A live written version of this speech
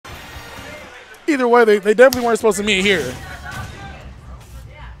Either way, they definitely weren't supposed to meet here.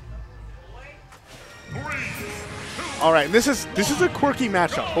 All right, this is a quirky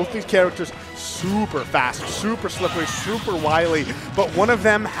matchup. Both these characters super fast, super slippery, super wily, but one of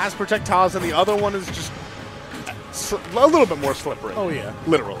them has projectiles and the other one is just a little bit more slippery. Oh yeah,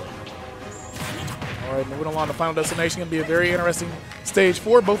 literally. All right, moving along to Final Destination, going to be a very interesting stage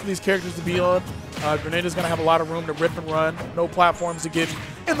for both of these characters to be on. Greninja's going to have a lot of room to rip and run, no platforms to get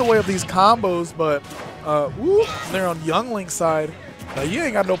in the way of these combos, but they're on Young Link's side. You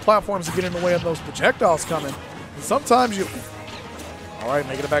ain't got no platforms to get in the way of those projectiles coming. And sometimes you... All right,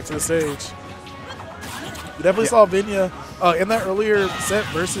 making it back to the stage. You definitely saw Venia in that earlier set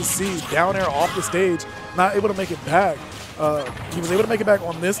versus C, down air off the stage, not able to make it back. He was able to make it back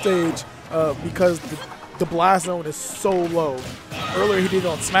on this stage because the blast zone is so low. Earlier he did it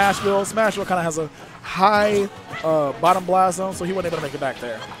on Smashville. Smashville kind of has a high bottom blast zone, so he wasn't able to make it back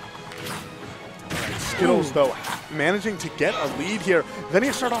there. Skittles, though, managing to get a lead here. Then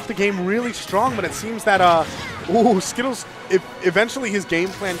he started off the game really strong, but it seems that, Skittles, eventually his game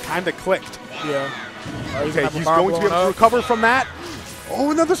plan kind of clicked. Yeah. Okay, he's going to be able to recover from that.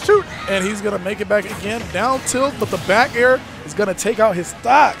 Oh, another shoot. And he's going to make it back again. Down tilt, but the back air is going to take out his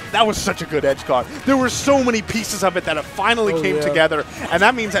stock. That was such a good edge guard. There were so many pieces of it that it finally came together. And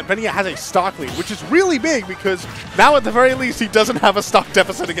that means that Venia has a stock lead, which is really big because now at the very least he doesn't have a stock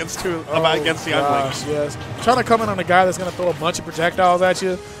deficit against the Young Link. Yes. Trying to come in on a guy that's going to throw a bunch of projectiles at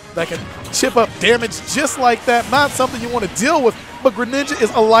you that can chip up damage just like that. Not something you want to deal with, but Greninja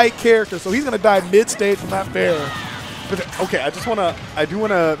is a light character, so he's going to die mid-stage from that fair. But, okay, I do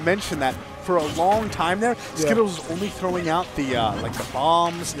want to mention that for a long time there, Skittles was only throwing out the like the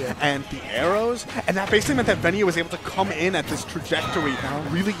bombs and the arrows, and that basically meant that Venia was able to come in at this trajectory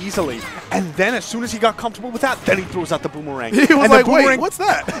really easily. And then as soon as he got comfortable with that, then he throws out the boomerang. He was like, wait, what's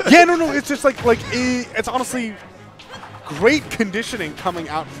that? Yeah, no, it's just it's honestly great conditioning coming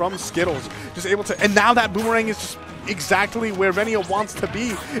out from Skittles, just able to, and now that boomerang is just exactly where Venia wants to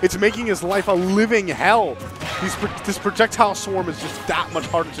be. It's making his life a living hell. This projectile swarm is just that much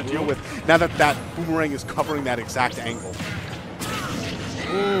harder to deal with now that that boomerang is covering that exact angle.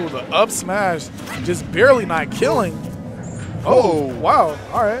 Ooh, the up smash just barely not killing. Oh, wow.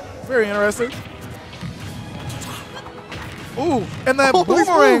 All right. Very interesting. Ooh, and that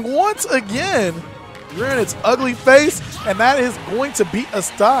boomerang once again. You're in its ugly face, and that is going to beat a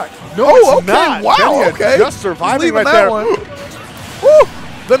stock. No, it's not. Wow, Venia okay. Just surviving right that there. One. Woo!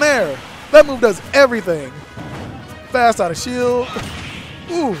 The Nair. That move does everything. Fast out of shield.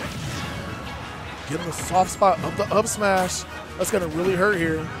 Ooh. Getting the soft spot of the up smash. That's going to really hurt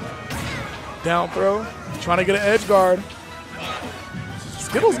here. Down throw. Trying to get an edge guard.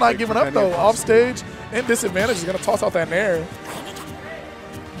 Skittles not giving up, though. Off stage. And disadvantage is going to toss out that Nair.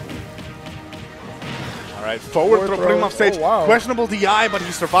 All right, forward throw, putting him off stage. Oh, wow. Questionable DI, but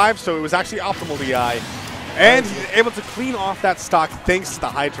he survived, so it was actually optimal DI. And he's able to clean off that stock thanks to the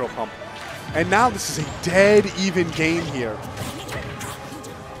Hydro Pump. And now this is a dead even game here.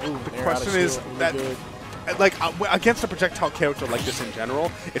 Ooh, the question is that, like, against a projectile character like this in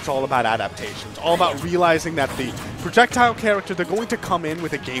general, it's all about adaptation. It's all about realizing that the projectile character, they're going to come in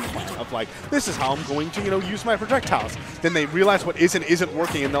with a game plan of like, this is how I'm going to, use my projectiles. Then they realize what isn't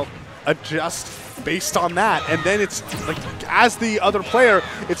working, and they'll adjust based on that. And then it's like, as the other player,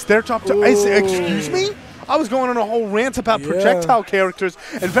 it's their job to, excuse me? I was going on a whole rant about projectile characters,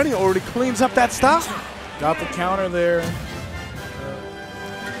 and Venia already cleans up that stuff. Got the counter there.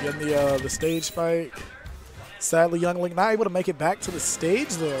 Getting the stage spike. Sadly, Young Link not able to make it back to the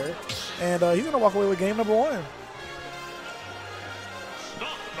stage there, and he's gonna walk away with game number 1.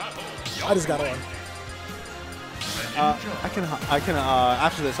 I just got on. I can.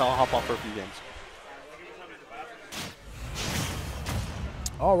 After this, I'll hop off for a few games.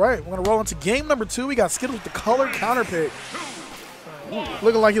 All right, we're gonna roll into game number 2. We got Skittles with the color counter pick.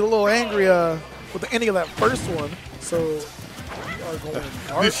 Looking like he's a little angry with the ending of that first one. So we are going.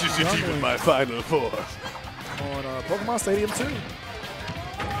 This isn't even my final four. On Pokemon Stadium 2.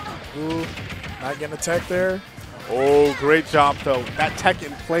 Ooh, not getting a tech there. Oh, great job though. That tech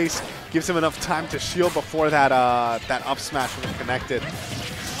in place gives him enough time to shield before that that up smash was connected.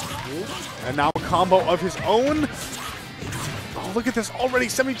 Ooh. And now a combo of his own. Oh, look at this, already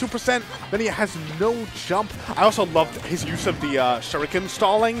 72%. Venia has no jump. I also loved his use of the shuriken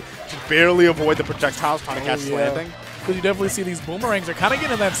stalling to barely avoid the projectiles trying to catch landing. Because you definitely see these boomerangs are kind of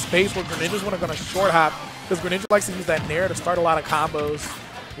getting in that space where Greninja's going to short hop, because Greninja likes to use that Nair to start a lot of combos.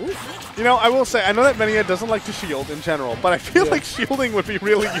 Ooh. You know, I will say, I know that Venia doesn't like to shield in general, but I feel like shielding would be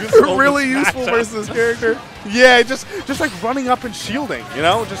really useful. Really useful versus this character. Yeah, just like running up and shielding, you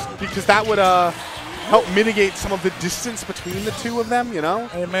know, just because that would help mitigate some of the distance between the two of them, you know?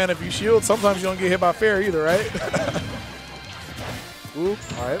 Hey, man, if you shield, sometimes you don't get hit by fair either, right? Ooh,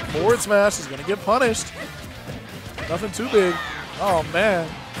 all right, forward smash is going to get punished. Nothing too big. Oh, man.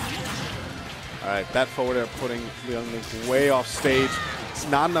 All right, that forward air putting Young Link way off stage. It's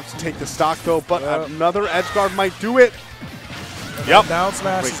not enough to take the stock, though, but another edge guard might do it. Yep. Down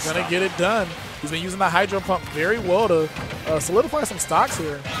smash is going to get it done. He's been using the Hydro Pump very well to solidify some stocks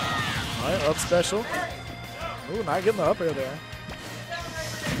here. All right, up special. Ooh, not getting the up air there.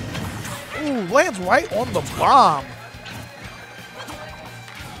 Ooh, lands right on the bomb.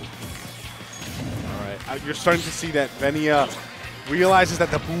 All right, you're starting to see that Venia realizes that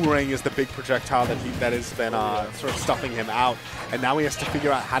the boomerang is the big projectile that has been sort of stuffing him out, and now he has to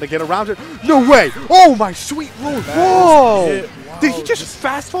figure out how to get around it. No way! Oh my sweet lord! Whoa! Wow, did he just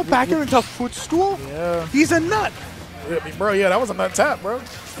fast fall back into a footstool? Yeah. He's a nut. Bro, yeah, that was a nut tap, bro.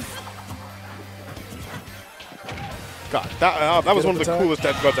 God, that was one of the coolest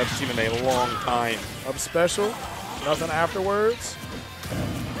edge guards I've seen in a long time. Up special, nothing afterwards.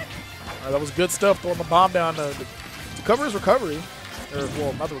 All right, that was good stuff, throwing the bomb down to cover his recovery. Or,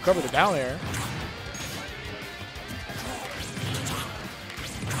 well, not the recovery, the down air.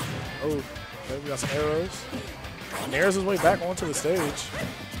 Oh, okay, we got some arrows. And airs his way back onto the stage.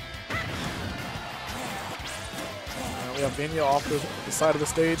 We have Venia off the side of the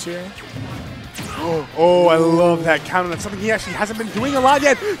stage here. Oh, I love that counter. That's something he actually hasn't been doing a lot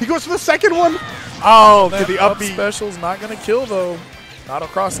yet. He goes for the second one. Oh, to the up upbeat. Special's not going to kill, though. Not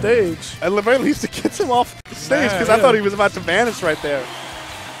across stage. At the very least, it gets him off the stage because I thought he was about to vanish right there.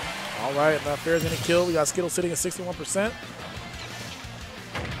 All right, now Fair's going to kill. We got Skittles sitting at 61%.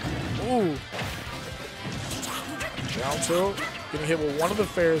 Ooh. Down tilt. Getting hit with one of the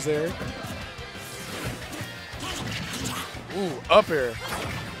Fairs there. Ooh, up air.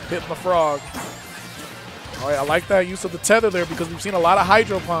 Hitting the frog. All right, I like that use of the tether there because we've seen a lot of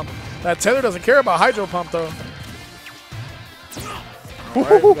Hydro Pump. That tether doesn't care about Hydro Pump, though. All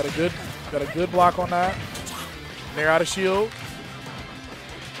right, we got a good block on that. Nair out of shield.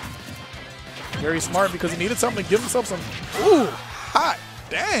 Very smart because he needed something to give himself some. Ooh, hot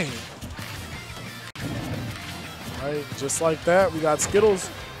dang. All right, just like that, we got Skittles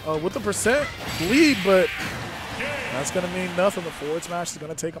with the percent lead, but that's going to mean nothing. The forward smash is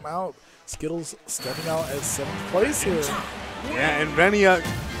going to take him out. Skittles stepping out at 7th place here. Yeah, and Venia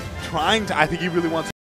trying to, I think he really wants